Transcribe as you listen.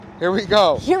Here we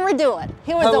go. Here we're doing.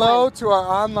 Hello to our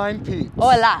online peeps.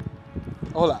 Hola.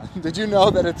 Hola. Did you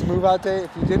know that it's move out day? If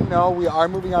you didn't know, we are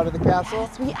moving out of the castle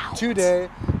Yes, we out. today.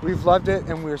 We've loved it,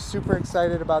 and we're super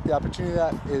excited about the opportunity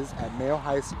that is at Mayo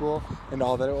High School and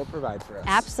all that it will provide for us.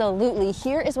 Absolutely.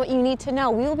 Here is what you need to know.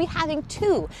 We will be having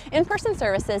 2 in-person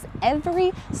services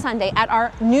every Sunday at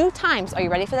our new times. Are you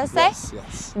ready for this day?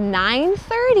 Yes.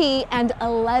 9:30 and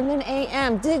 11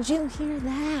 a.m. Did you hear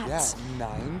that? Yeah,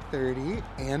 9:30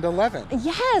 and 11.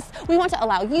 Yes, we want to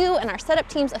allow you and our setup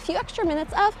teams a few extra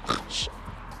minutes of shh.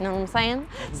 You know what I'm saying?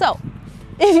 So,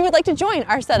 if you would like to join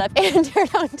our setup and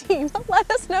teardown teams,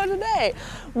 let us know today.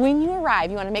 When you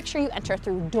arrive, you want to make sure you enter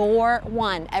through door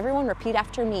 1. Everyone repeat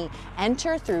after me.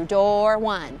 Enter through door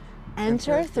 1.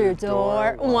 Enter through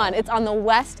door 1. It's on the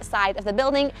west side of the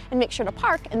building, and make sure to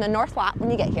park in the north lot when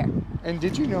you get here. And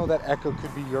did you know that Echo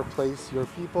could be your place, your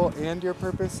people, and your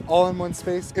purpose all in one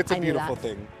space? It's a beautiful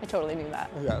thing. I totally knew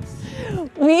that. Yes.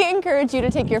 We encourage you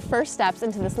to take your first steps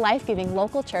into this life-giving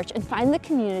local church and find the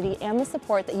community and the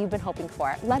support that you've been hoping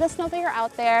for. Let us know that you're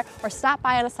out there or stop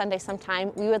by on a Sunday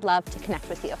sometime. We would love to connect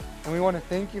with you. And we want to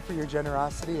thank you for your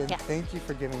generosity and Yes. thank you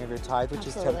for giving of your tithe, which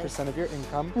Absolutely. is 10% of your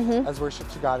income as worship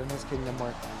to God and His kingdom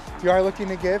work. If you are looking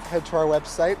to give, head to our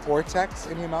website or text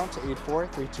any amount to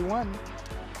 84321.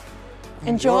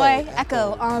 Enjoy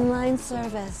Echo online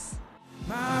service.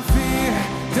 My fear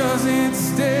doesn't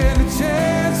stand a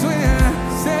chance when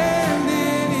I stand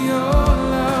in your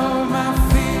love. My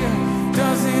fear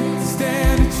doesn't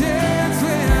stand a chance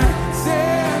when I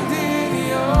stand in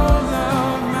your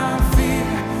love. My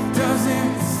fear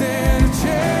doesn't stand a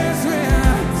chance when I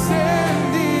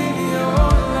stand in your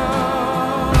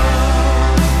love.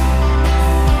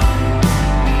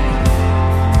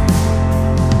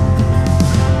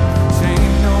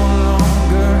 Shame no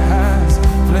longer has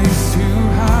place to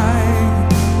hide.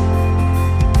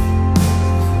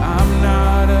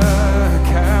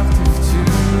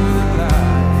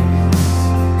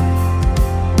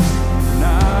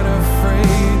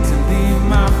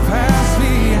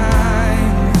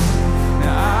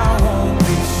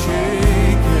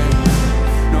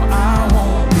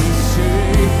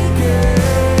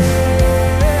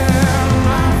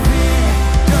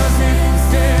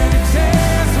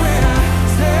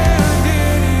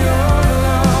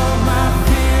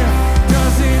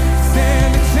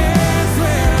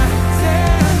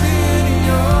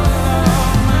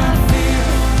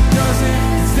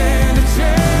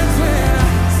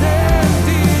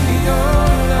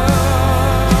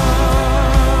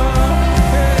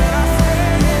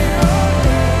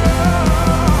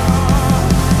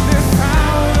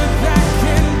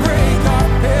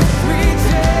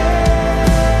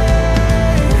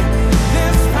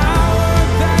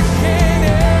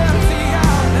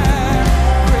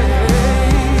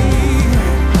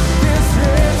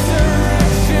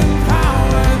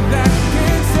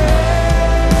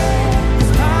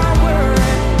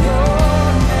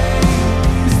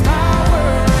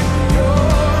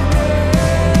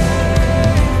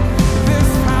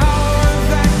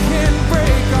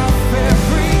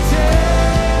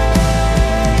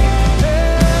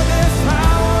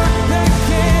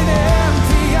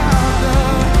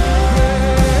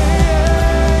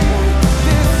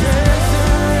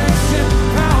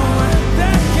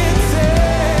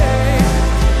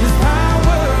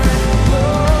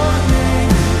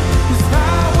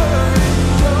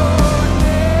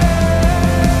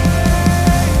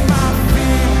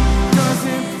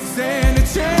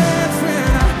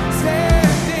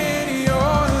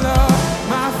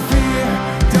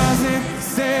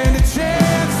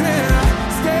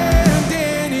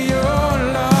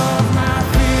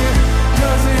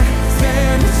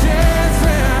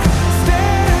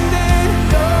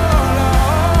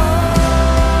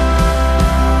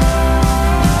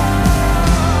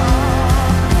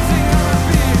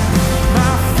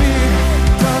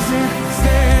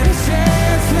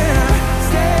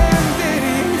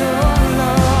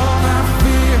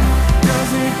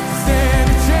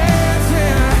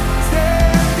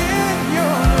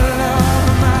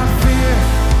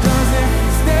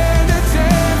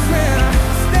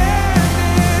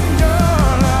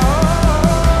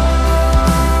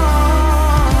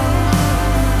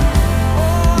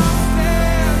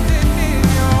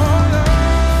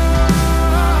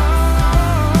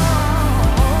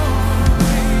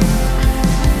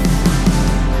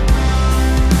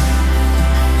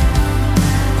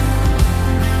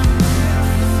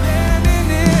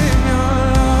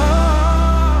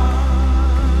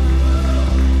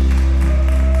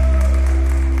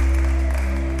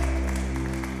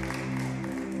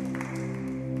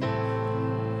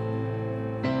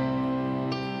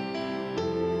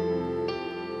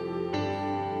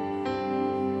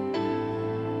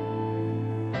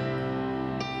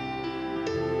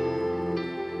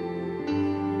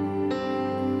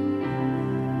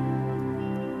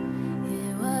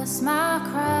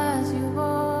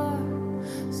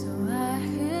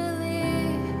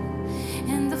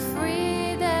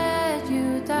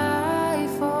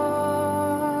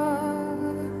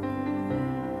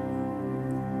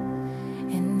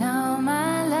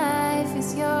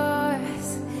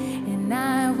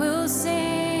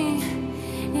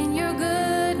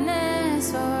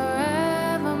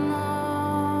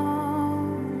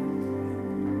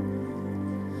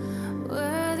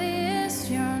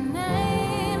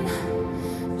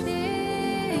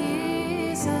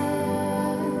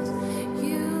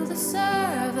 you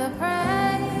deserve the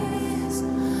praise.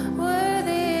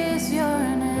 Worthy is your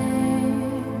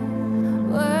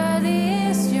name. Worthy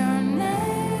is your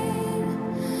name,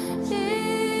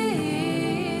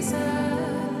 Jesus.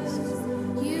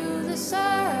 You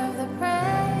deserve the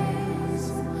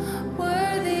praise.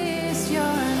 Worthy is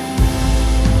your name.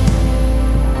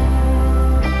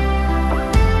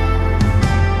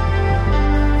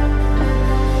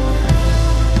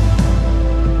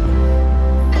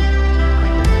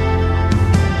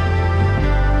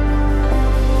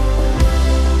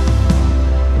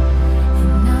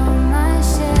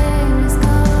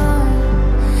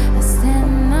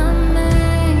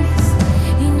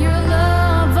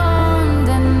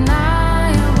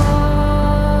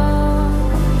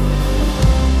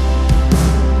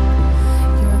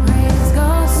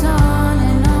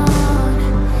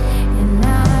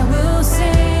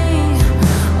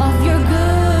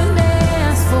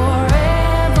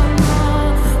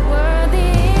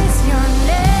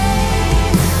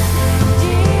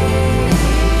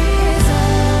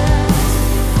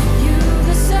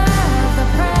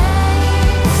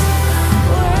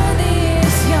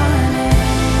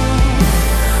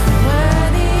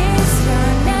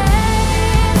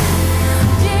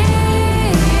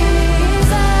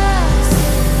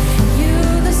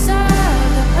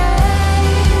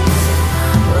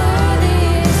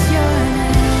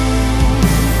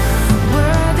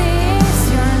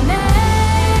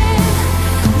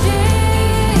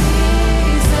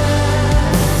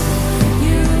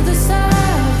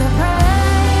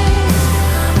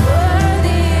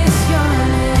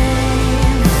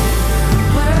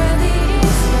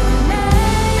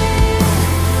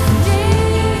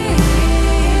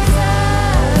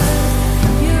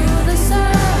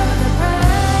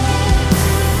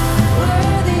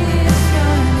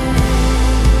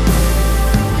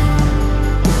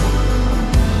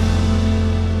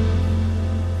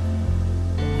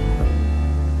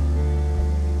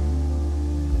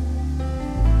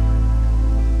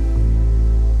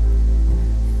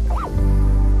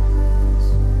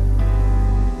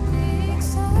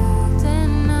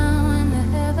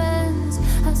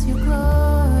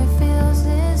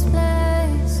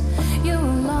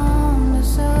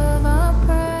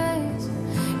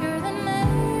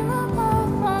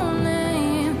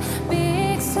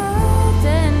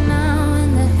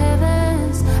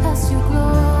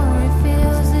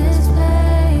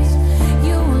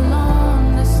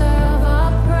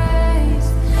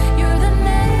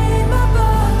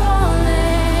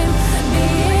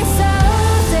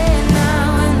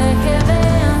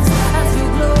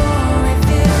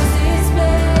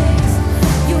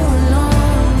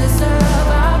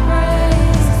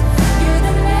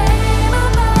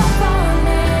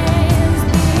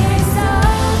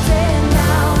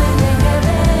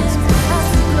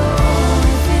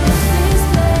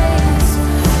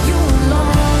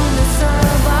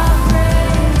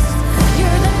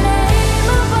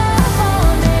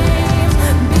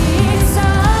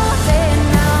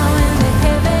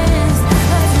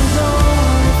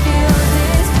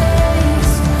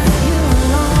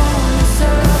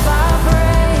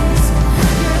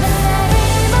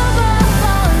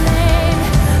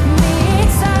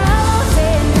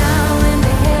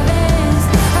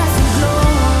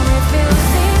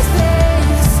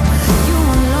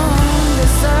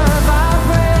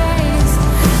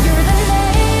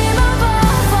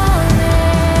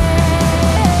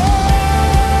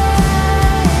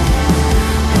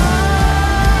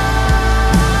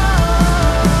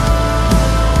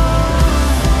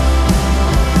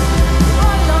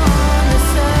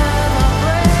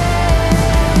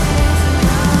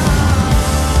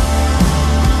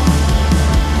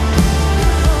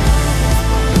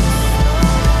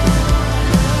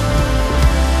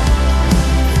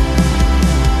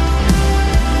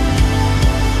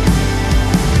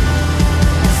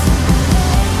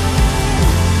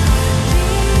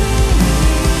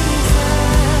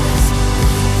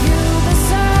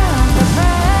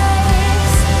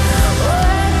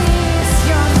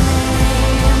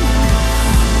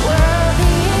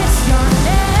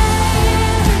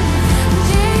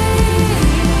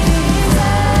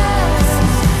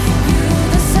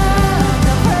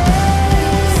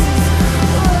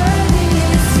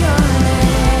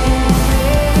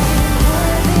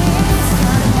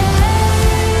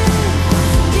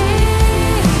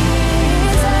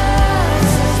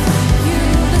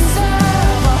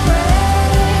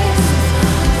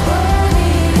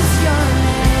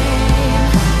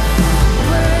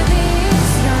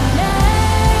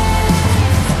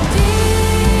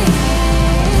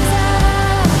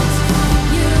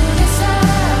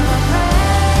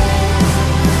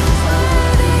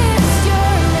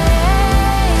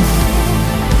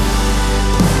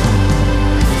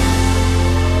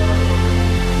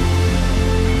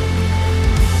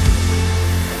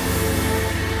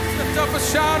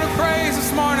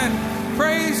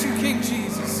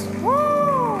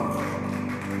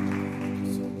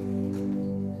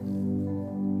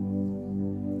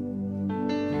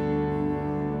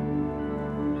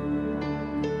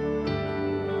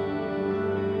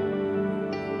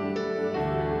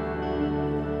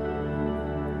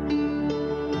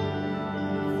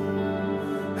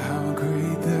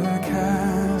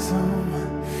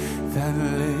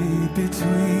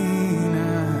 between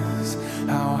us.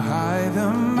 How high the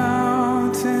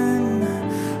mountain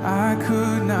I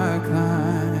could not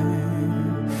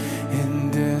climb. In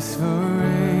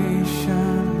desperation,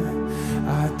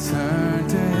 I turned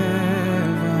to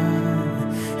heaven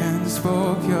and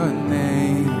spoke your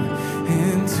name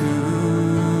into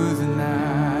the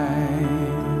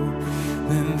night.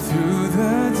 Then through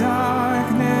the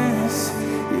darkness,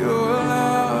 your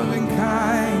loving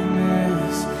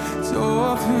kindness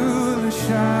tore through the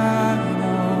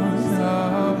shadows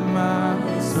of my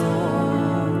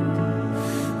soul.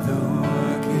 The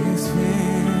work is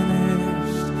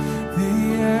finished, the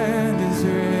end is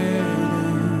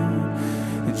written,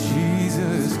 and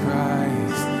Jesus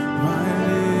Christ, my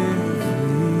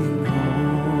living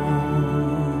hope.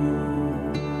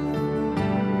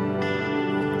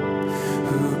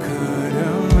 Who could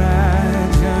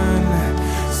imagine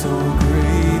so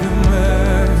great a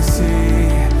mercy?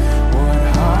 What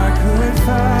heart could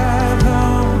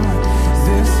fathom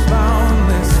this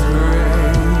boundless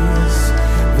grace?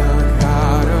 The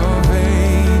God of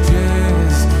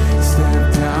ages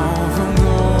stepped down from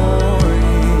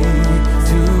glory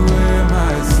to wear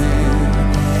my sin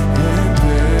and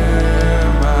bear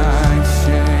my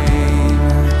shame.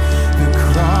 The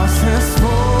cross has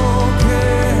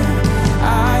spoken,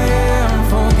 I am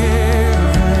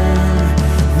forgiven.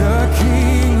 The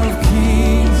King of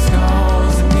Kings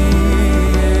calls me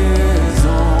his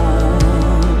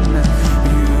own.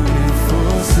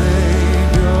 Beautiful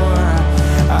Savior,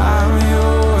 I'm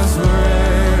yours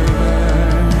forever.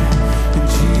 In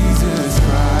Jesus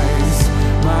Christ,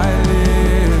 my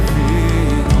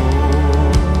living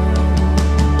hope.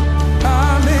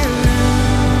 Hallelujah,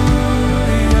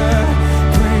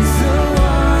 praise the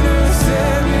one who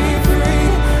set me free.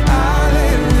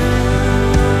 Hallelujah,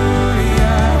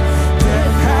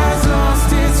 death has lost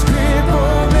its grip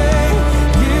on me.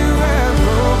 You have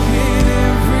broken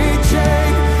every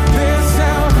chain. There's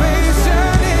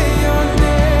salvation in your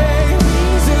name,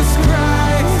 Jesus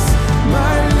Christ,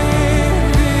 my living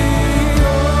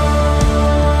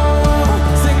hope.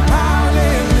 Sing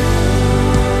hallelujah,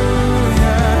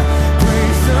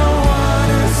 praise the one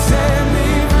who set me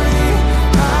free.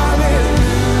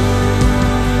 Hallelujah,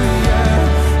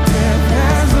 death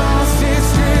has lost its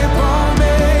grip on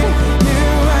me. You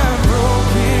have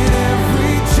broken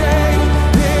every chain.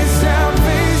 There's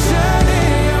salvation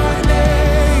in your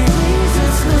name,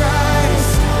 Jesus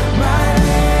Christ, my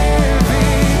living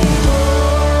hope.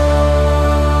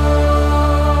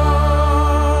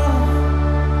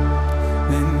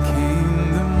 Then came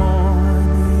the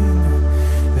morning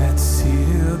that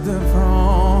sealed the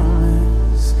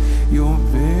promise. Your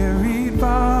buried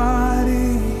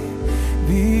body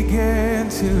began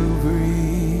to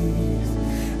breathe.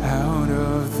 Out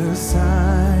of the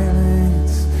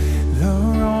silence, the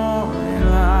roaring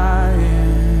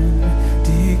lion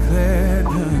declared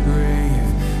the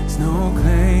grave has no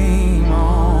claim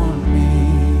on me.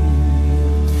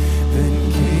 Then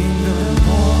came the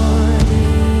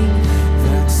morning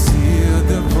that sealed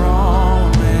the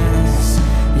promise.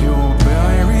 Your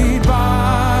buried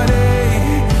body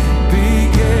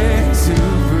began to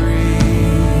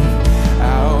breathe.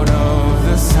 Out of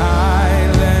the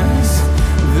silence,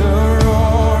 the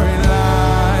roaring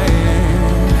lion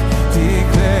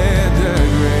declared the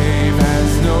grave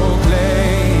has no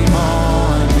claim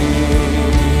on me.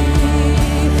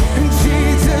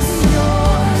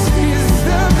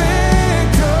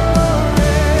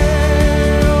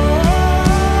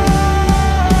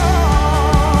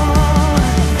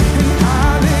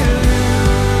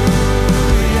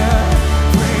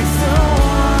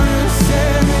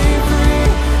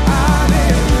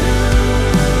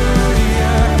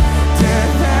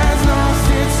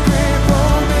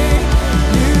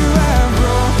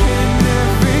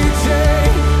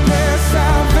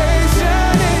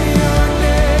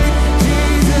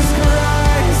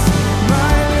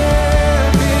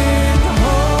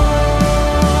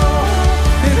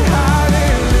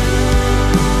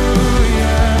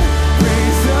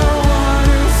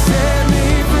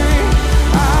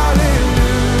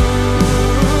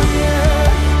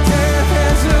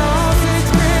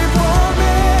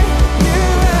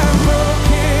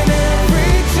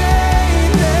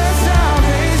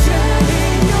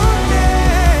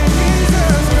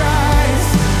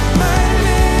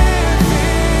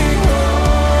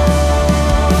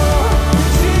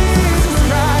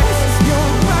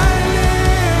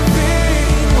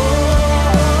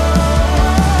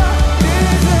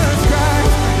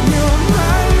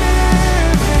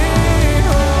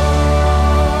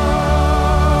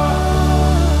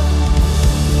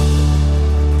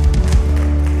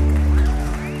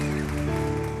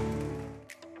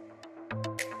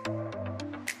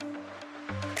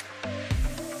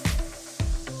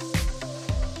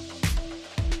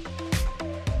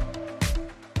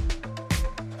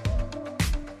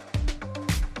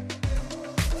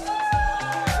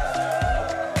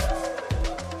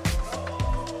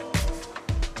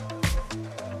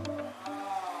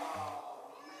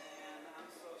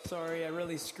 sorry. I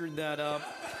really screwed that up.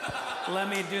 Let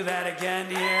me do that again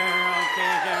here.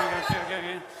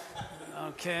 Okay.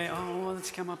 Okay. Oh,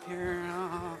 let's come up here.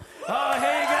 Oh,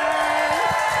 hey, guys.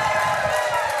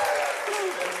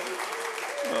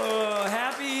 Oh,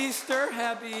 happy Easter.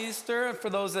 Happy Easter. For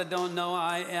those that don't know,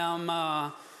 I am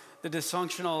the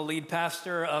dysfunctional lead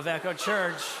pastor of Echo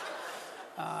Church.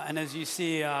 And as you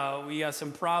see, we got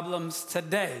some problems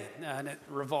today, and it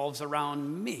revolves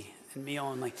around me and me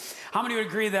only. How many would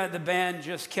agree that the band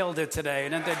just killed it today?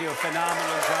 Didn't they do a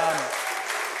phenomenal job?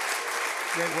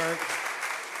 Great work.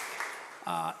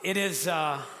 It is,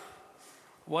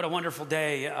 what a wonderful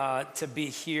day to be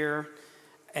here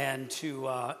and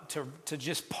to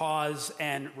just pause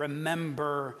and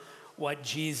remember what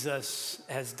Jesus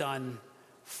has done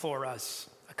for us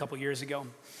a couple years ago.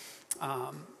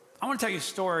 I want to tell you a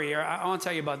story, or I want to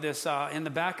tell you about this. In the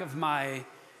back of my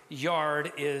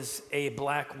yard is a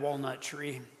black walnut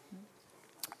tree.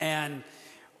 And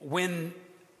when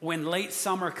late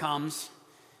summer comes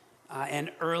and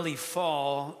early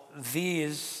fall,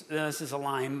 this is a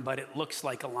lime, but it looks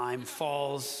like a lime,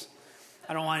 falls.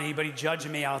 I don't want anybody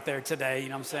judging me out there today, you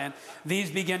know what I'm saying?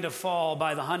 These begin to fall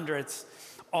by the hundreds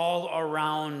all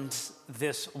around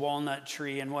this walnut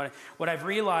tree. And what I've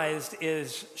realized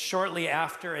is shortly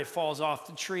after it falls off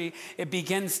the tree, it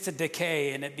begins to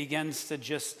decay, and it begins to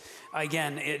just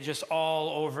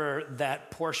all over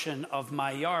that portion of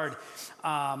my yard.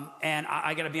 And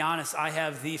I got to be honest, I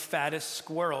have the fattest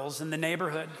squirrels in the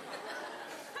neighborhood.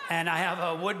 And I have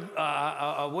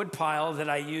a wood pile that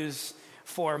I use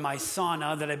for my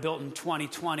sauna that I built in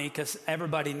 2020 because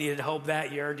everybody needed hope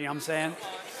that year, you know what I'm saying?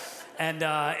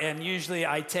 And usually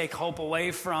I take hope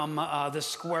away from the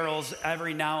squirrels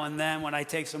every now and then when I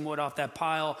take some wood off that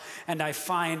pile, and I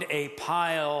find a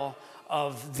pile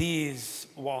of these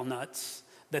walnuts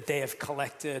that they have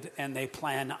collected and they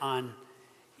plan on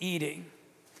eating.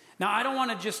 Now, I don't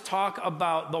want to just talk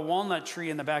about the walnut tree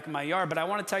in the back of my yard, but I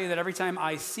want to tell you that every time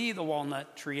I see the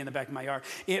walnut tree in the back of my yard,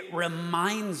 it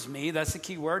reminds me, that's the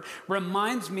key word,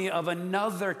 reminds me of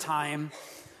another time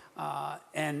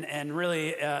and really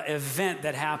event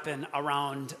that happened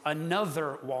around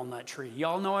another walnut tree.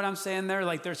 Y'all know what I'm saying there?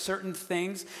 Like there's certain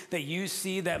things that you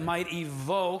see that might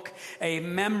evoke a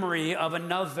memory of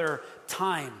another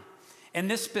time. And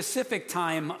this specific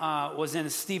time was in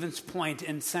Stevens Point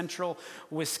in central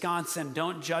Wisconsin.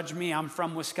 Don't judge me, I'm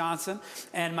from Wisconsin.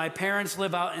 And my parents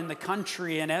live out in the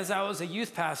country. And as I was a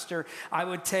youth pastor, I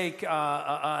would take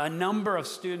a number of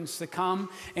students to come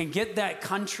and get that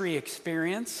country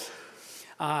experience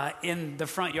in the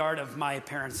front yard of my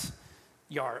parents'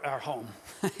 yard, our home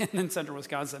in central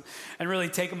Wisconsin, and really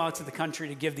take them out to the country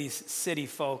to give these city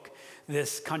folk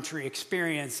this country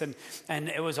experience. And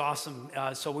it was awesome.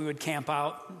 So we would camp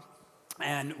out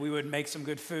and we would make some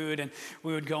good food, and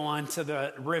we would go on to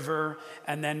the river,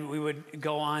 and then we would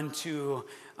go on to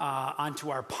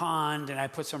onto our pond, and I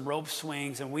put some rope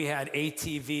swings, and we had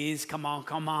ATVs. Come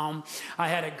on. I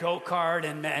had a go-kart,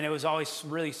 and it was always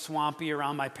really swampy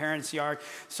around my parents' yard.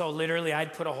 So literally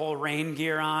I'd put a whole rain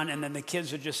gear on, and then the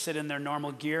kids would just sit in their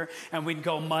normal gear, and we'd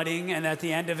go mudding, and at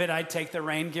the end of it, I'd take the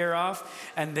rain gear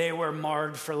off, and they were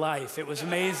marred for life. It was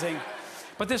amazing.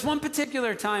 But this one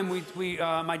particular time,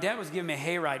 my dad was giving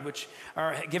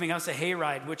us a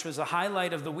hayride, which was a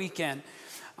highlight of the weekend,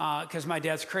 because my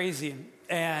dad's crazy,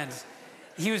 and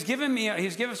he was giving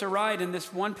us a ride. And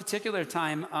this one particular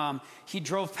time, he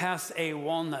drove past a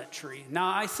walnut tree. Now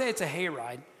I say it's a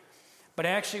hayride, but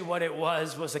actually what it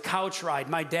was a couch ride.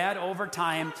 My dad, over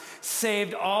time,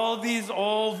 saved all these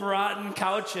old rotten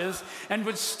couches and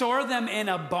would store them in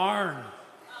a barn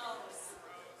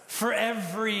for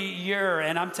every year.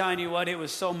 And I'm telling you what, it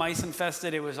was so mice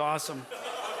infested, it was awesome.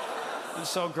 It was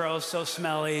so gross, so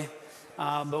smelly,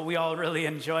 but we all really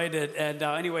enjoyed it. And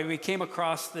anyway, we came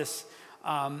across this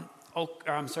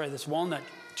this walnut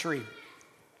tree.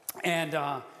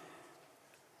 And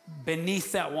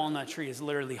beneath that walnut tree is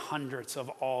literally hundreds of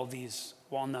all these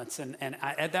walnuts. And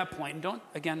at that point,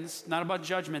 it's not about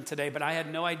judgment today, but I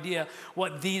had no idea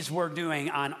what these were doing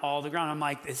on all the ground. I'm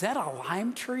like, is that a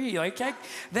lime tree? Like,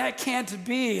 that can't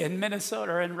be in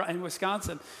Minnesota or in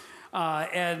Wisconsin.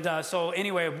 So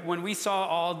anyway, when we saw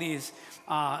all these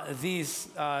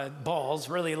balls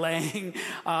really laying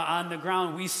on the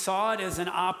ground, we saw it as an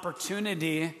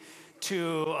opportunity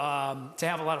to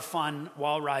have a lot of fun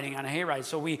while riding on a hayride.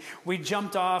 So we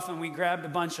jumped off and we grabbed a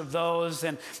bunch of those,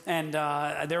 and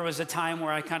there was a time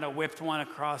where I kind of whipped one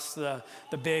across the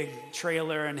big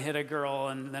trailer and hit a girl,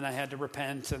 and then I had to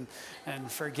repent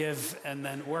and forgive and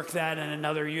then work that in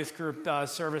another youth group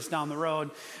service down the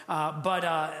road.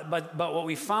 But what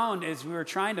we found is we were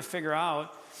trying to figure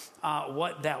out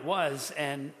what that was,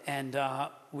 and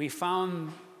we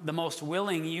found the most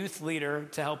willing youth leader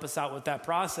to help us out with that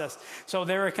process. So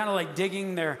they were kind of like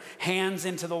digging their hands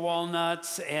into the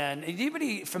walnuts. And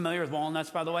anybody familiar with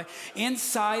walnuts, by the way?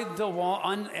 Inside the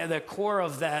the core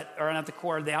of that, or not the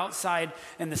core, the outside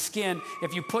and the skin,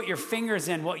 if you put your fingers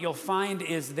in, what you'll find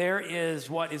is there is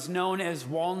what is known as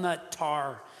walnut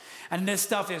tar. And this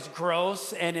stuff is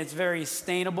gross and it's very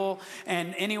stainable.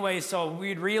 And anyway, so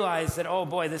we'd realize that, oh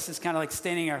boy, this is kind of like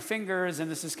staining our fingers and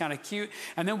this is kind of cute.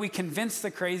 And then we convinced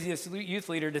the craziest youth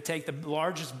leader to take the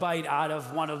largest bite out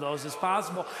of one of those as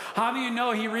possible. How many of you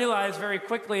know he realized very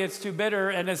quickly it's too bitter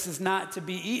and this is not to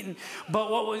be eaten?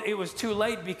 But it was too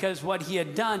late, because what he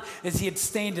had done is he had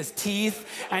stained his teeth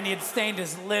and he had stained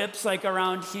his lips, like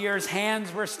around here. His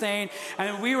hands were stained.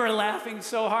 And we were laughing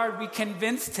so hard, we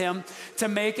convinced him to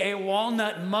make a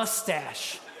walnut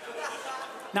mustache.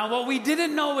 Now, what we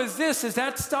didn't know is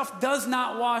that stuff does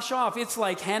not wash off. It's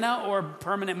like henna or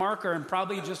permanent marker, and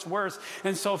probably just worse.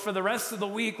 And so for the rest of the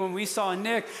week, when we saw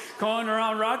Nick going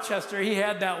around Rochester, he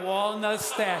had that walnut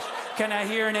stash. Can I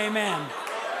hear an amen?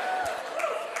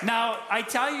 Now, I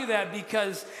tell you that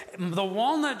because the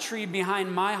walnut tree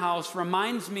behind my house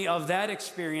reminds me of that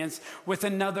experience with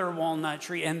another walnut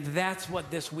tree, and that's what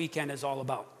this weekend is all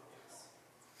about.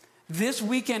 This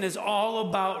weekend is all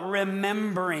about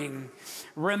remembering.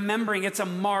 It's a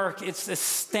mark, it's a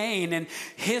stain in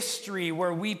history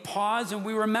where we pause and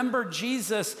we remember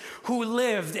Jesus, who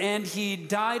lived and he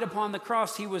died upon the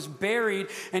cross. He was buried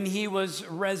and he was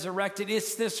resurrected.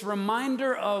 It's this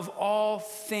reminder of all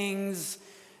things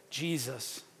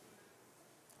Jesus.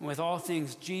 With all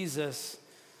things Jesus,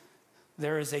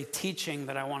 there is a teaching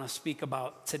that I want to speak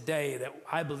about today that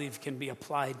I believe can be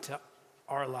applied to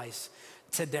our lives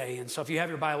today. And so if you have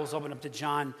your Bibles, open up to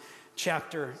John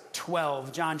chapter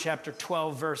 12. John chapter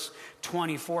 12, verse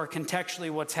 24. Contextually,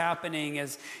 what's happening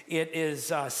is it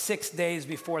is 6 days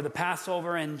before the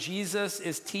Passover, and Jesus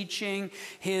is teaching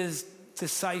his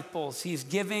disciples. He's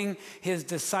giving his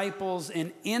disciples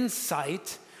an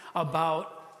insight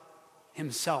about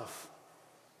himself,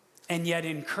 and yet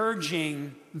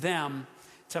encouraging them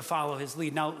to follow his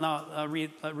lead. Now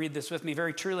read this with me.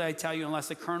 Very truly, I tell you, unless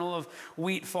a kernel of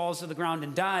wheat falls to the ground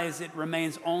and dies, it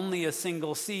remains only a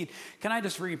single seed. Can I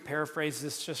just paraphrase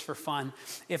this just for fun?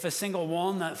 If a single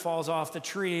walnut falls off the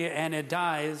tree and it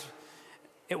dies,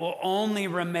 it will only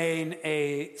remain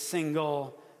a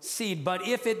single seed. But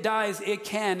if it dies, it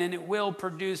can and it will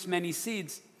produce many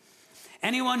seeds.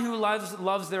 Anyone who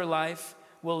loves their life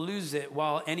will lose it,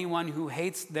 while anyone who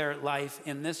hates their life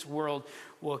in this world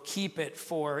will keep it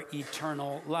for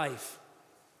eternal life.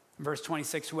 Verse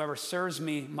 26, whoever serves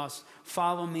me must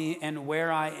follow me, and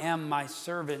where I am, my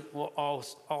servant will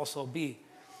also be.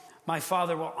 My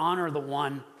Father will honor the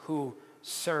one who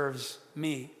serves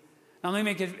me. Now, let me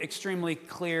make it extremely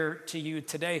clear to you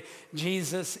today.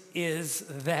 Jesus is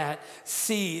that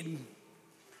seed.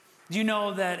 Do you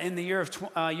know that in the year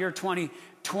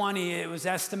 2020, it was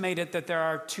estimated that there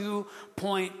are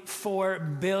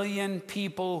 2.4 billion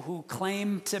people who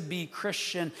claim to be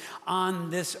Christian on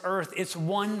this earth? It's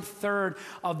 1/3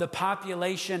 of the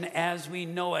population as we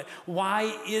know it. Why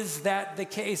is that the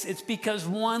case? It's because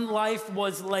one life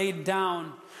was laid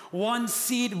down. One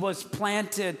seed was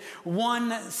planted,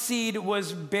 one seed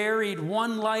was buried,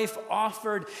 one life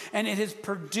offered, and it has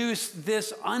produced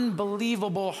this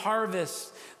unbelievable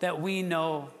harvest that we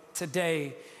know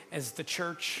today as the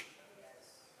church.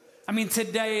 I mean,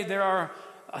 today there are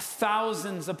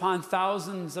thousands upon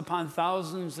thousands upon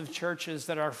thousands of churches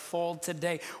that are full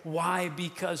today. Why?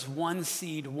 Because one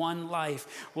seed, one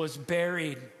life was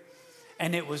buried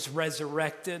and it was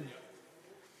resurrected.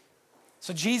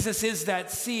 So Jesus is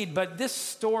that seed, but this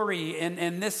story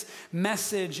and this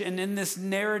message and in this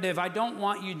narrative, I don't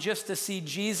want you just to see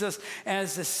Jesus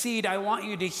as a seed. I want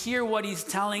you to hear what he's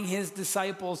telling his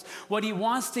disciples, what he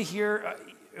wants to hear.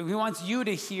 He wants you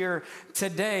to hear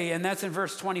today, and that's in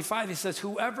verse 25. He says,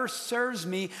 whoever serves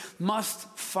me must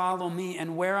follow me,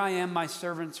 and where I am, my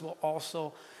servants will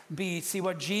also be. See,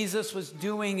 what Jesus was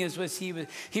doing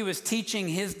he was teaching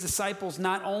his disciples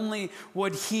not only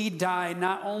would he die,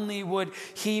 not only would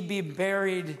he be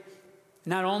buried,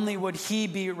 not only would he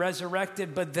be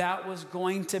resurrected, but that was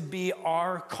going to be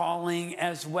our calling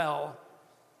as well.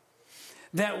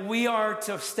 that we are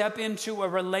to step into a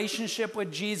relationship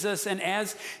with Jesus, and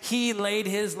as he laid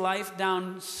his life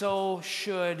down, so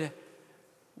should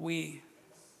we.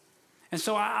 And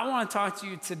so I want to talk to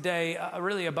you today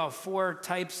really about 4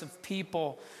 types of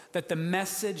people that the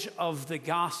message of the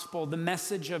gospel, the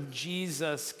message of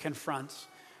Jesus confronts.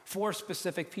 4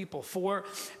 specific people, 4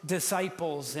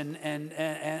 disciples, and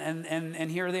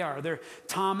here they are. They're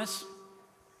Thomas,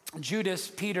 Judas,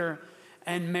 Peter,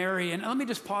 and Mary. And let me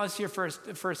just pause here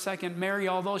for a second. Mary,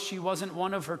 although she wasn't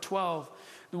one of the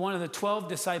 12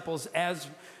 disciples as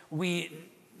we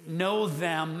know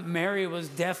them, Mary was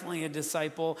definitely a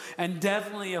disciple and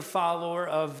definitely a follower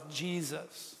of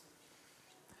Jesus.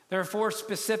 There are 4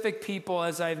 specific people,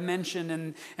 as I've mentioned,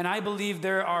 and I believe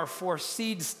there are 4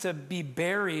 seeds to be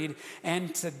buried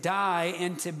and to die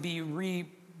and to be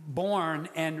reborn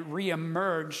and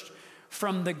reemerged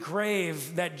from the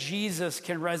grave that Jesus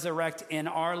can resurrect in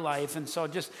our life. And so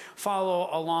just follow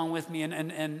along with me.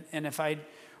 And if I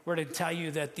were to tell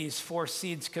you that these 4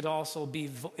 seeds could also be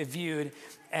viewed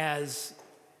as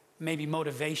maybe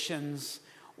motivations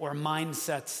or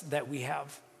mindsets that we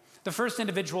have. The first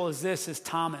individual is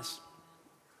Thomas.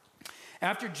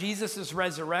 After Jesus'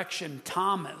 resurrection,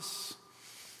 Thomas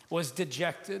was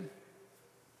dejected.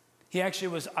 He actually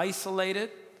was isolated,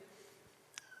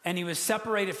 and he was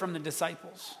separated from the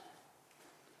disciples.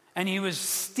 And he was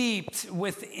steeped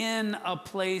within a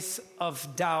place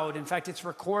of doubt. In fact, it's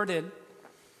recorded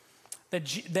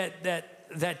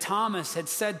that Thomas had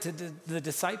said to the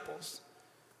disciples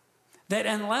that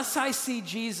unless I see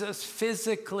Jesus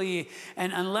physically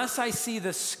and unless I see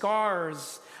the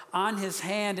scars on his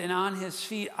hand and on his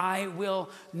feet, I will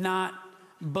not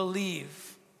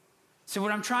believe. So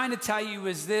what I'm trying to tell you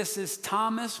is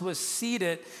Thomas was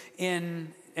seated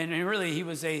in, and really he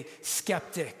was a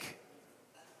skeptic.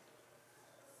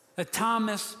 That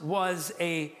Thomas was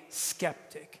a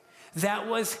skeptic. That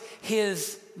was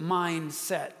his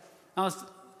mindset. Now let's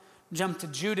jump to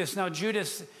Judas. Now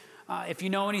Judas, if you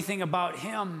know anything about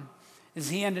him, is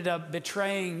he ended up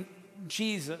betraying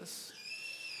Jesus.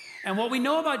 And what we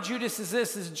know about Judas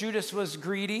is Judas was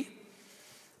greedy,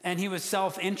 and he was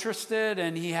self-interested,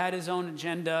 and he had his own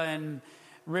agenda, and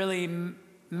really,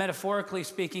 metaphorically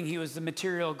speaking, he was the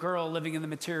material girl living in the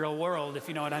material world, if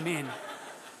you know what I mean.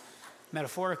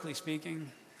 Metaphorically speaking.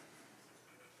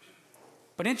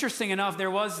 But interesting enough, there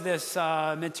was this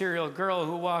material girl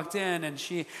who walked in, and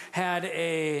she had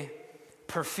a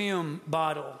perfume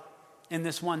bottle in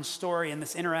this one story, in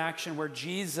this interaction where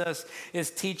Jesus is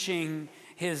teaching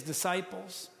his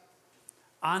disciples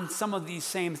on some of these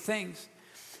same things.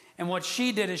 And what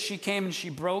she did is she came and she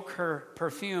broke her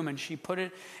perfume and she put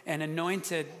it and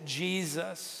anointed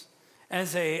Jesus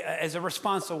as a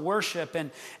response of worship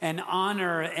and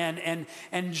honor.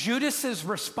 And Judas's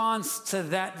response to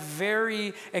that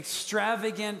very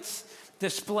extravagant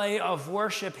display of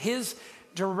worship, his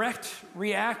direct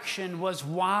reaction was,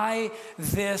 why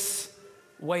this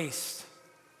waste?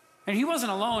 And he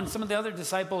wasn't alone. Some of the other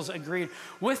disciples agreed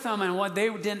with him. And what they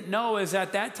didn't know is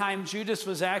at that time, Judas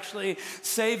was actually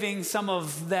saving some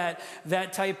of that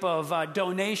type of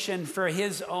donation for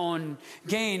his own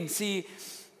gain. See,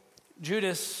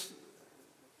 Judas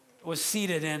was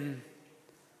seated in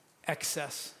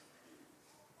excess.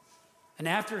 And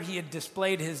after he had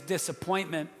displayed his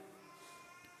disappointment,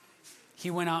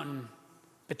 he went out and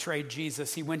betrayed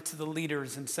Jesus. He went to the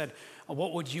leaders and said,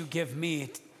 "What would you give me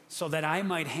so that I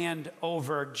might hand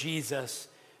over Jesus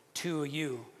to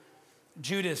you?"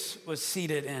 Judas was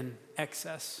seated in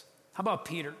excess. How about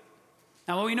Peter?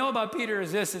 Now, what we know about Peter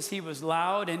is he was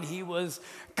loud and he was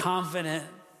confident.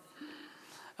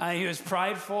 He was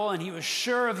prideful and he was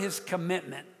sure of his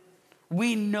commitment.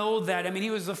 We know that. I mean,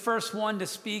 he was the first one to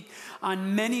speak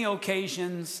on many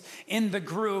occasions in the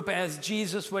group as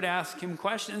Jesus would ask him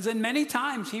questions. And many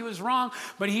times he was wrong,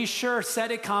 but he sure said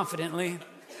it confidently.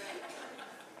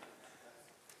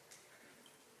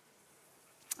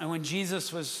 And when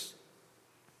Jesus was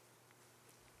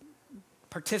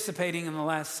participating in the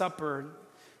Last Supper,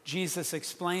 Jesus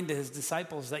explained to his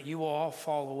disciples that you will all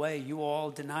fall away. You will all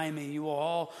deny me. You will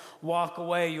all walk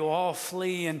away. You will all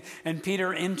flee. And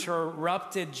Peter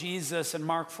interrupted Jesus, and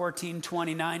Mark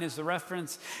 14:29 is the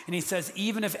reference. And he says,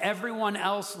 even if everyone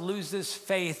else loses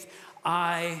faith,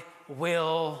 I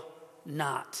will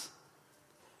not.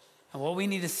 And what we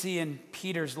need to see in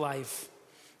Peter's life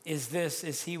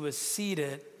is he was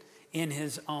seated in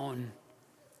his own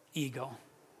ego.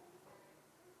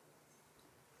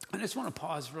 I just want to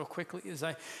pause real quickly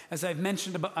as I've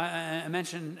mentioned about I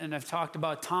mentioned and I've talked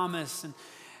about Thomas and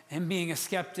him being a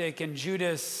skeptic, and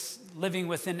Judas living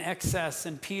within excess,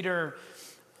 and Peter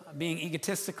being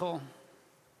egotistical.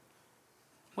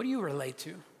 What do you relate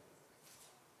to?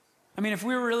 I mean, if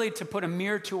we were really to put a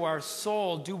mirror to our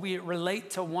soul, do we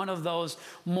relate to one of those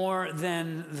more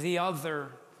than the other?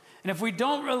 And if we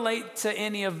don't relate to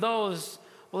any of those,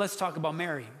 well, let's talk about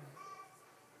Mary.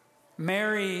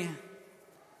 Mary,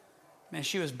 man,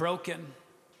 she was broken.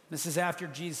 This is after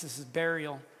Jesus'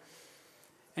 burial.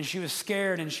 And she was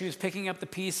scared, and she was picking up the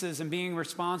pieces and being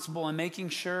responsible and making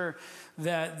sure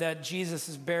that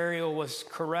Jesus' burial was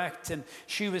correct. And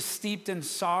she was steeped in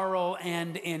sorrow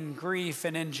and in grief.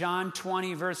 And in John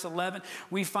 20, verse 11,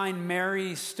 we find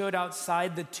Mary stood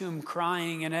outside the tomb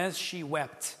crying. And as she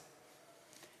wept,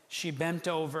 she bent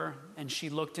over and she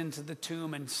looked into the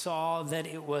tomb and saw that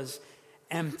it was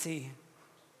empty.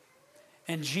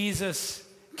 And Jesus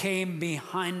came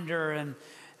behind her, and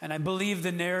I believe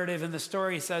the narrative in the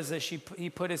story says that he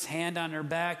put his hand on her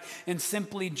back and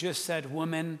simply just said,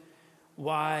 "Woman,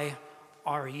 why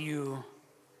are you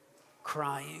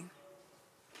crying?"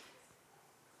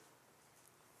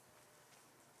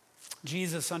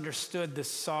 Jesus understood the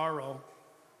sorrow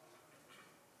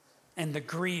and the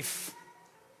grief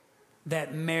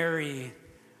that Mary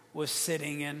was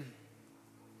sitting in.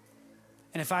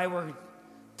 And if I were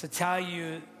to tell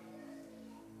you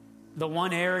the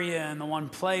one area and the one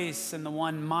place and the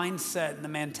one mindset and the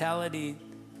mentality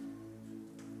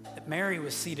that Mary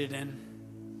was seated in,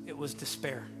 it was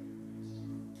despair.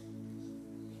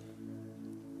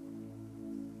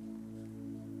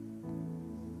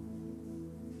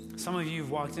 Some of you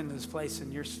have walked into this place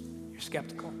and you're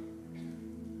skeptical.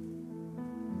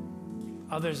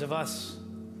 Others of us,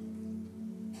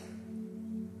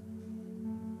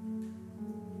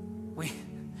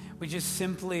 we just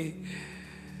simply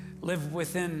live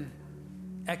within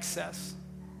excess.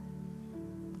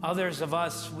 Others of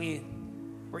us, we're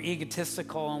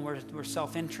egotistical and we're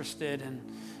self-interested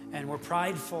and we're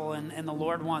prideful, and the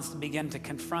Lord wants to begin to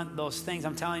confront those things.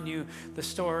 I'm telling you, the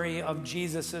story of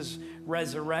Jesus'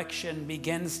 resurrection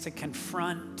begins to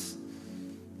confront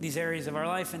these areas of our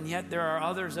life, and yet there are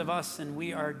others of us, and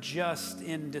we are just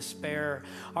in despair.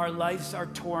 Our lives are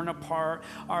torn apart.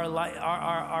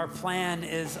 Our plan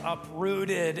is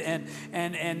uprooted,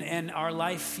 and our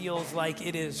life feels like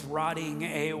it is rotting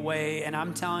away. And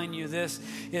I'm telling you, this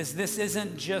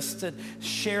isn't just to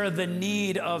share the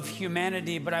need of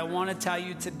humanity, but I want to tell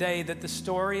you today that the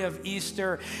story of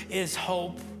Easter is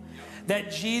hope.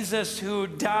 That Jesus, who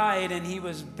died and he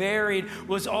was buried,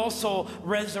 was also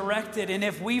resurrected. And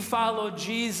if we follow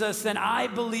Jesus, then I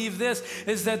believe this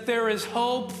is that there is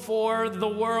hope for the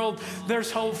world.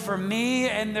 There's hope for me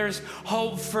and there's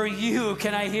hope for you.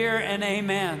 Can I hear an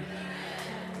amen?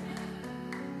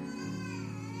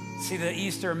 See, the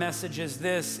Easter message is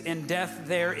this: in death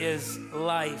there is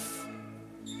life.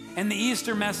 And the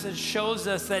Easter message shows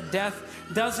us that death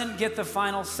doesn't get the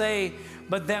final say,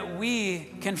 but that we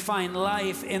can find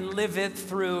life and live it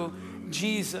through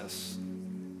Jesus.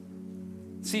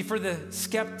 See, for the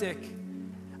skeptic,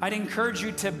 I'd encourage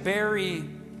you to bury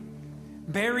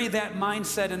that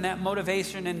mindset and that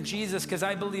motivation in Jesus, because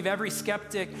I believe every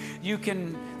skeptic, you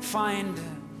can find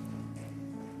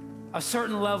a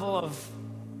certain level of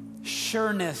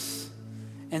sureness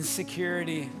and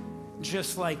security,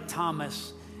 just like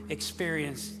Thomas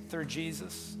experienced through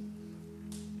Jesus.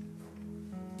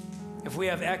 If we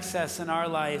have excess in our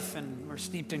life and we're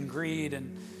steeped in greed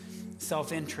and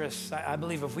self-interest, I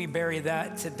believe if we bury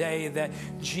that today, that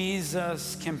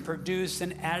Jesus can produce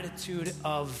an attitude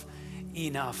of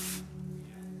enough.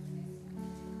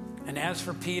 And as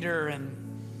for Peter and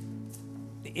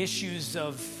the issues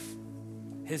of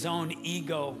his own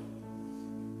ego,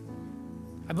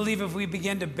 I believe if we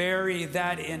begin to bury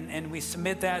that and we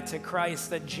submit that to Christ,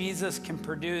 that Jesus can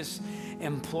produce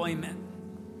employment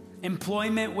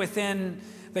within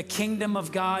the kingdom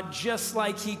of God, just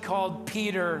like he called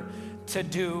Peter to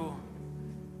do,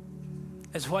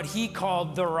 as what he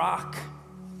called the rock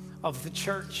of the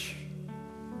church.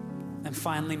 And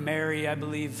finally, Mary, I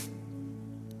believe,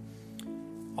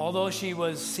 although she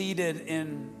was seated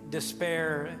in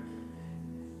despair,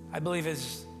 I believe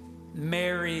as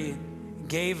Mary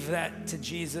gave that to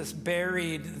Jesus,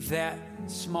 buried that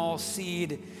small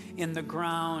seed in the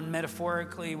ground,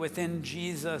 metaphorically within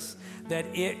Jesus, that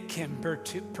it can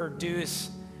produce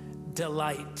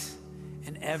delight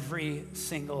in every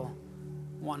single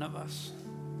one of us.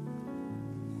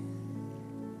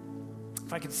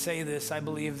 If I could say this, I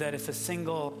believe that if a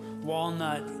single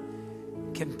walnut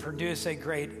can produce a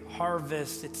great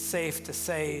harvest, it's safe to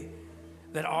say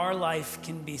that our life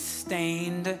can be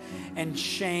stained and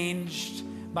changed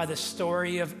by the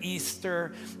story of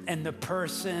Easter and the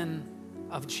person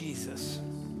of Jesus.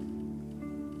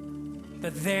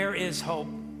 That there is hope.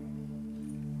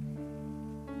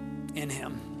 in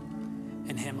him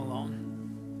and him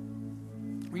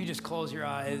alone. Will you just close your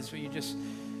eyes? Will you just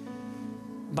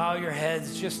bow your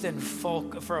heads just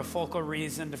for a focal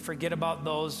reason, to forget about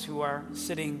those who are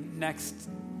sitting next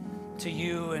to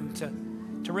you and to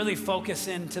really focus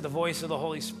into the voice of the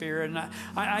Holy Spirit. And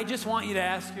I just want you to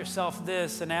ask yourself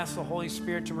this and ask the Holy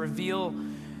Spirit to reveal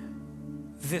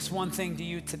this one thing to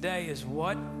you today is,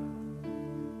 what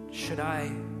should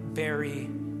I bury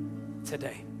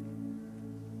today?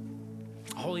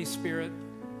 Holy Spirit,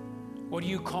 what are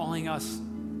you calling us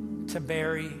to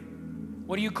bury?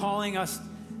 What are you calling us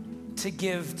to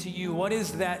give to you? What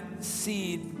is that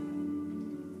seed,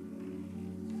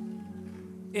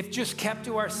 if just kept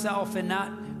to ourselves and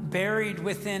not buried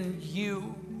within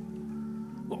you,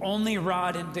 will only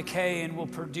rot and decay and will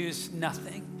produce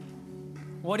nothing?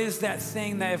 What is that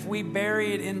thing that if we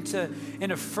bury it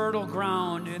into fertile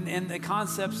ground and the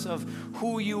concepts of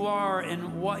who you are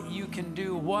and what you can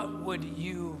do, what would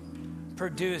you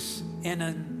produce in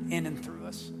and through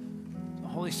us? The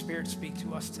Holy Spirit, speak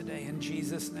to us today in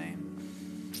Jesus' name.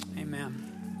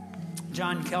 Amen.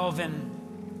 John Calvin,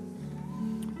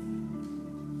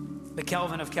 the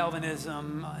Calvin of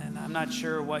Calvinism, and I'm not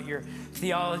sure what your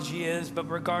theology is, but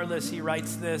regardless, he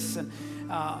writes this, and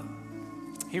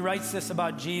he writes this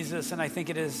about Jesus, and I think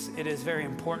it is very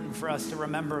important for us to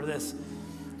remember this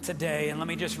today. And let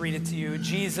me just read it to you.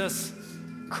 Jesus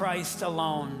Christ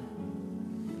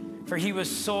alone, for he was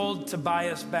sold to buy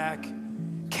us back,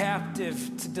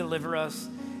 captive to deliver us,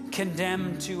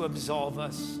 condemned to absolve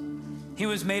us. He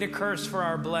was made a curse for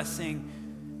our blessing,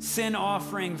 sin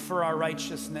offering for our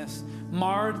righteousness,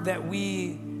 marred that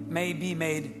we may be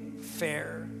made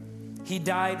fair. He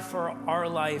died for our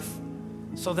life,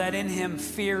 so that in him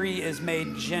fury is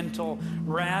made gentle,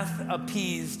 wrath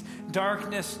appeased,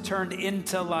 darkness turned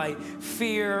into light,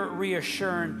 fear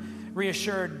reassured,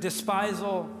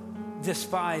 despisal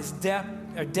despised,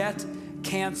 debt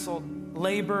canceled,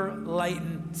 labor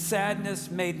lightened,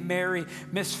 sadness made merry,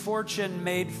 misfortune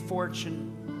made fortunate,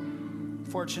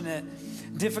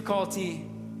 difficulty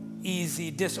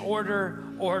easy, disorder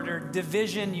ordered,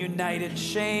 division united,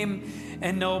 shame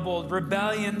ennobled,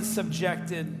 rebellion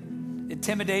subjected,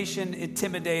 intimidation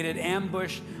intimidated,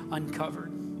 ambush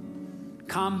uncovered,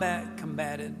 combat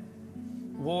combated,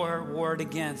 war warred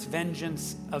against,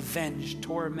 vengeance avenged,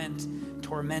 torment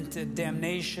tormented,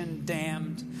 damnation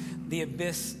damned, the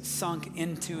abyss sunk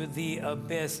into the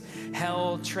abyss,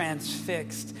 hell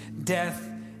transfixed, death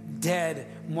dead,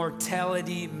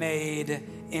 mortality made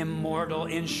immortal.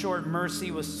 In short, mercy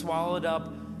has swallowed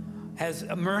up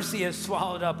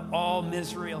all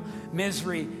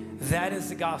misery. That is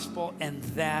the gospel, and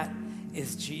that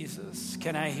is Jesus.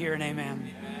 Can I hear an amen?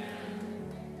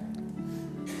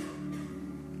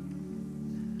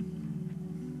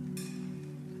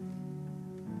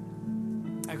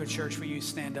 Echo Church, will you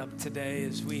stand up today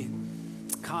as we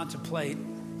contemplate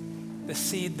the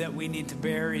seed that we need to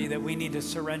bury, that we need to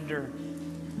surrender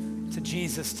to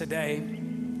Jesus today?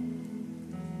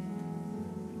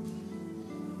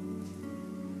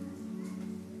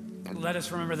 Let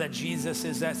us remember that Jesus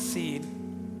is that seed,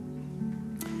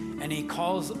 and he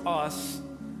calls us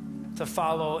to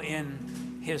follow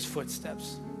in his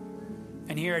footsteps.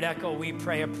 And here at Echo, we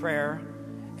pray a prayer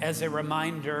as a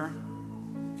reminder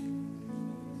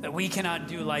that we cannot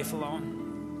do life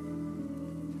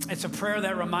alone. It's a prayer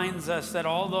that reminds us that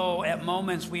although at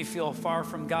moments we feel far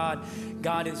from God,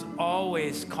 God is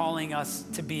always calling us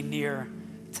to be near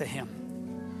to him.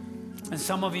 And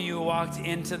some of you walked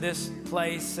into this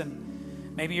place,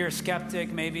 and maybe you're a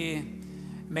skeptic, maybe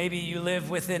you live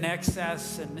within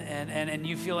excess and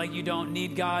you feel like you don't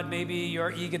need God. Maybe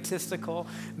you're egotistical.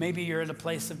 Maybe you're in a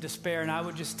place of despair. And I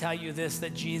would just tell you this,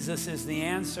 that Jesus is the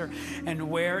answer. And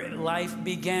where life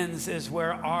begins is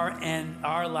where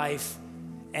our life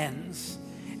ends.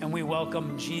 And we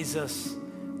welcome Jesus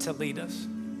to lead us.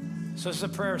 So it's a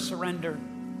prayer of surrender.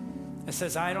 It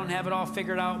says, I don't have it all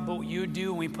figured out, but you do.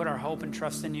 And we put our hope and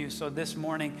trust in you. So this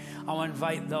morning, I'll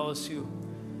invite those who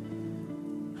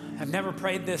have never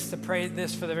prayed this to pray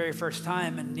this for the very first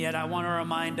time. And yet I want to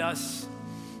remind us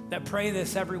that pray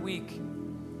this every week,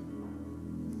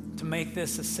 to make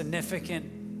this a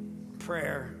significant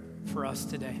prayer for us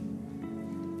today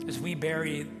as we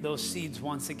bury those seeds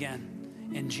once again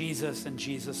in Jesus and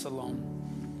Jesus alone.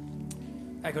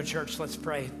 Echo Church, let's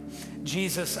pray.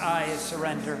 Jesus, I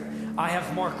surrender. I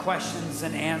have more questions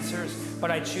than answers,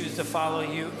 but I choose to follow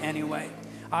you anyway.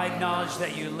 I acknowledge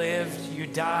that you lived, you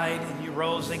died, and you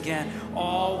rose again,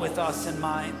 all with us in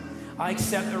mind. I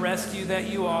accept the rescue that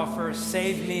you offer.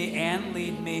 Save me and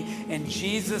lead me in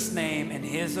Jesus' name and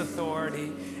his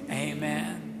authority.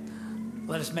 Amen.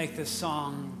 Let us make this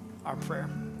song our prayer.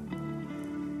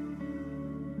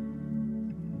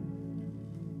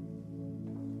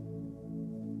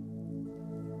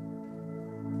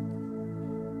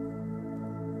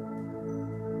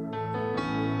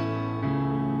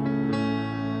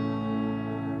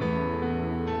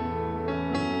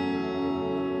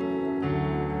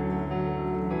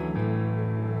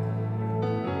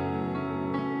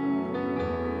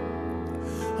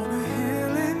 On a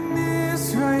hill in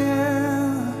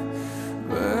Israel,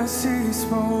 mercy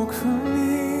spoke for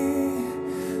me.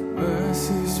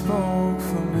 Mercy spoke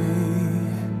for me.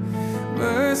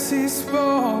 Mercy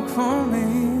spoke for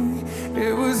me.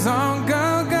 It was on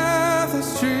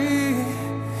Golgotha's tree.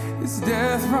 His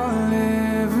death brought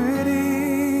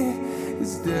liberty.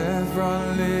 His death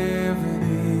brought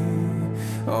liberty.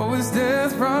 Oh, his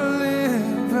death brought liberty.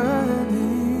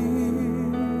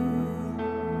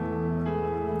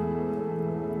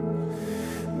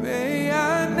 May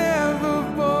I never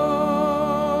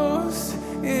boast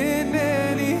in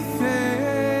anything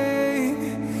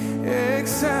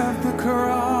except the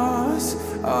cross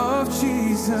of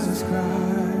Jesus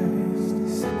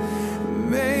Christ.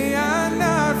 May I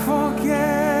not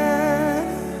forget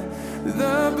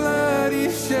the blood he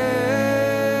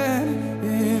shed.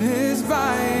 It is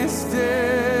by his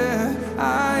death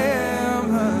I am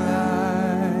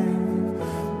alive.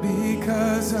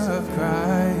 Because of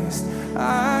Christ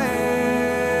I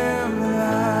am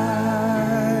alive.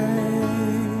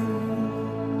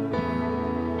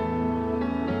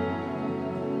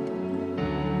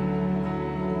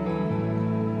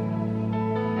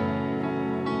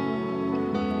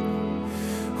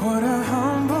 What a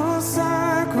humble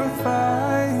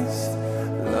sacrifice.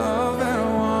 Love that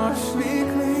washed me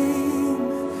clean.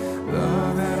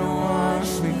 Love that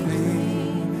washed me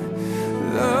clean.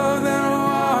 Love that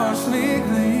washed me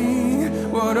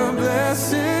clean. What a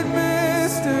blessed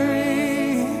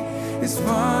mystery. His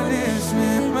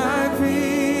punishment, my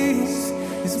peace.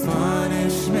 His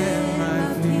punishment,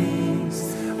 my peace.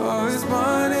 Oh, his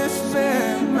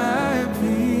punishment, my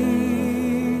peace.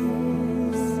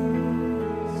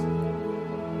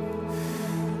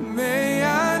 May I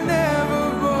never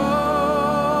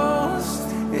boast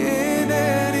in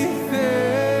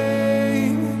anything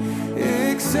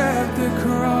except the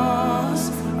cross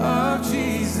of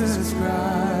Jesus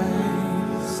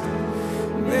Christ.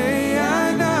 May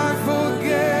I not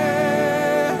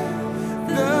forget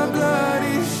the blood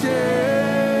he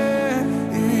shed.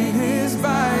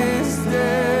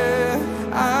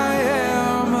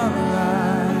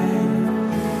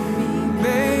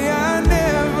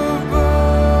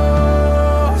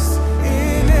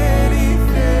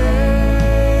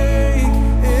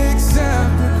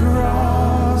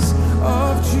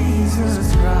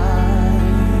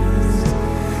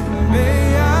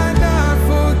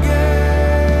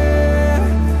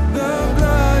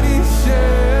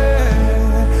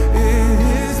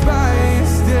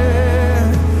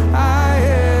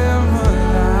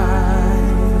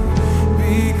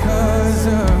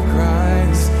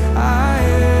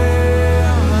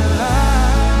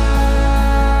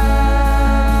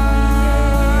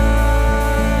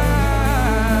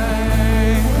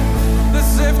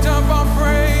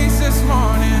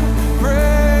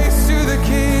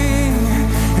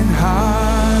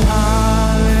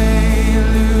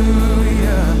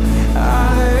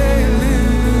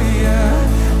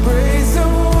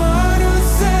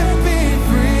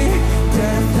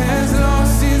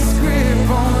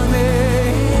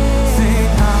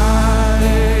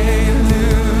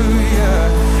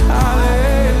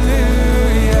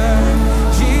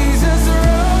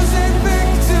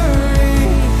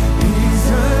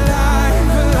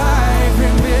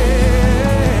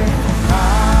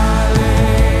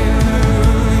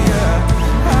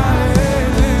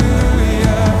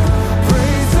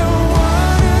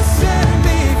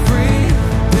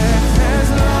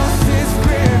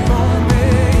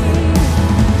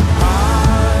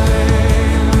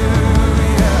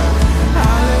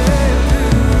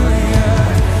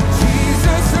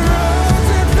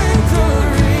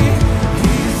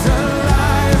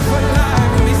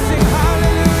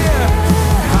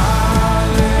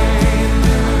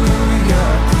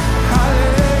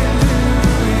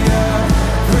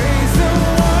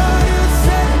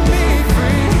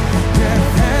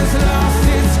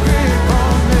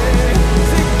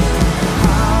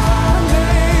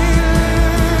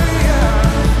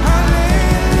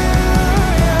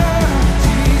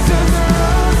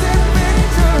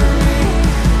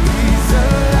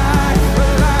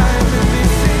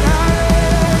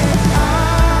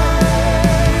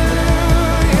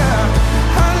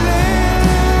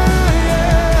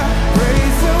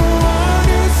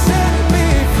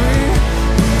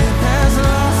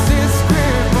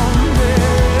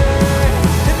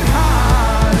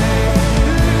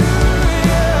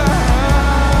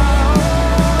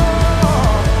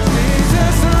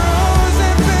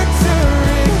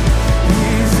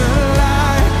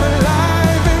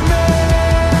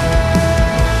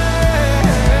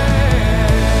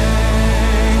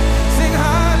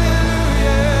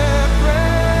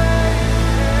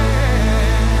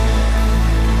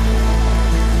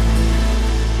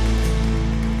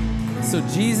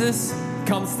 Jesus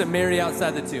comes to Mary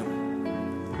outside the tomb.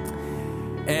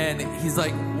 And he's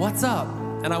like, what's up?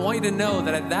 And I want you to know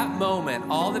that at that moment,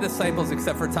 all the disciples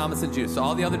except for Thomas and Jude, so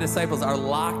all the other disciples are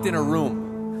locked in a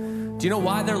room. Do you know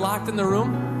why they're locked in the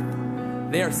room?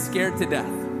 They are scared to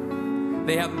death.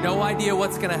 They have no idea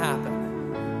what's going to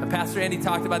happen. And Pastor Andy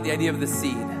talked about the idea of the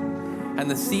seed.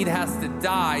 And the seed has to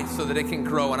die so that it can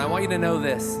grow. And I want you to know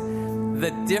this.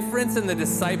 The difference in the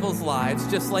disciples' lives,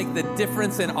 just like the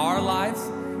difference in our lives,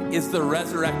 is the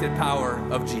resurrected power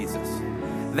of Jesus.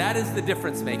 That is the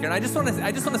difference maker. And I just want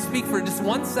to speak for just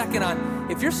 1 second on,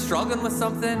 if you're struggling with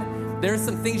something, there's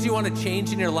some things you want to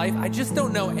change in your life. I just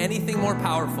don't know anything more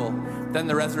powerful than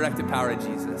the resurrected power of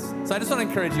Jesus. So I just want to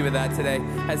encourage you with that today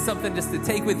as something just to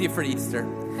take with you for Easter.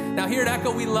 Now here at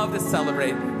Echo, we love to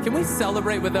celebrate. Can we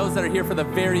celebrate with those that are here for the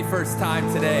very first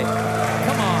time today?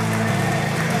 Come on.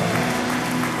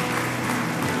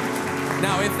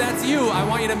 Now, if that's you, I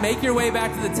want you to make your way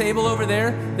back to the table over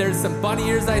there. There's some bunny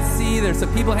ears I see. There's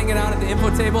some people hanging out at the info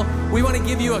table. We want to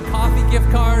give you a coffee gift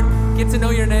card, get to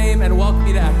know your name, and welcome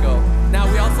you to Echo. Now,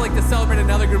 we also like to celebrate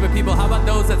another group of people. How about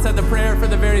those that said the prayer for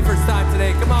the very first time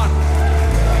today? Come on.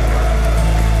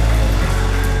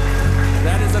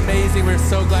 That is amazing. We're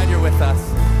so glad you're with us.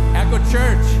 Echo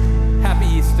Church, happy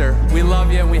Easter. We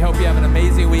love you, and we hope you have an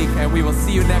amazing week, and we will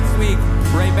see you next week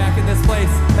right back in this place.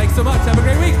 Thanks so much. Have a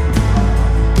great week.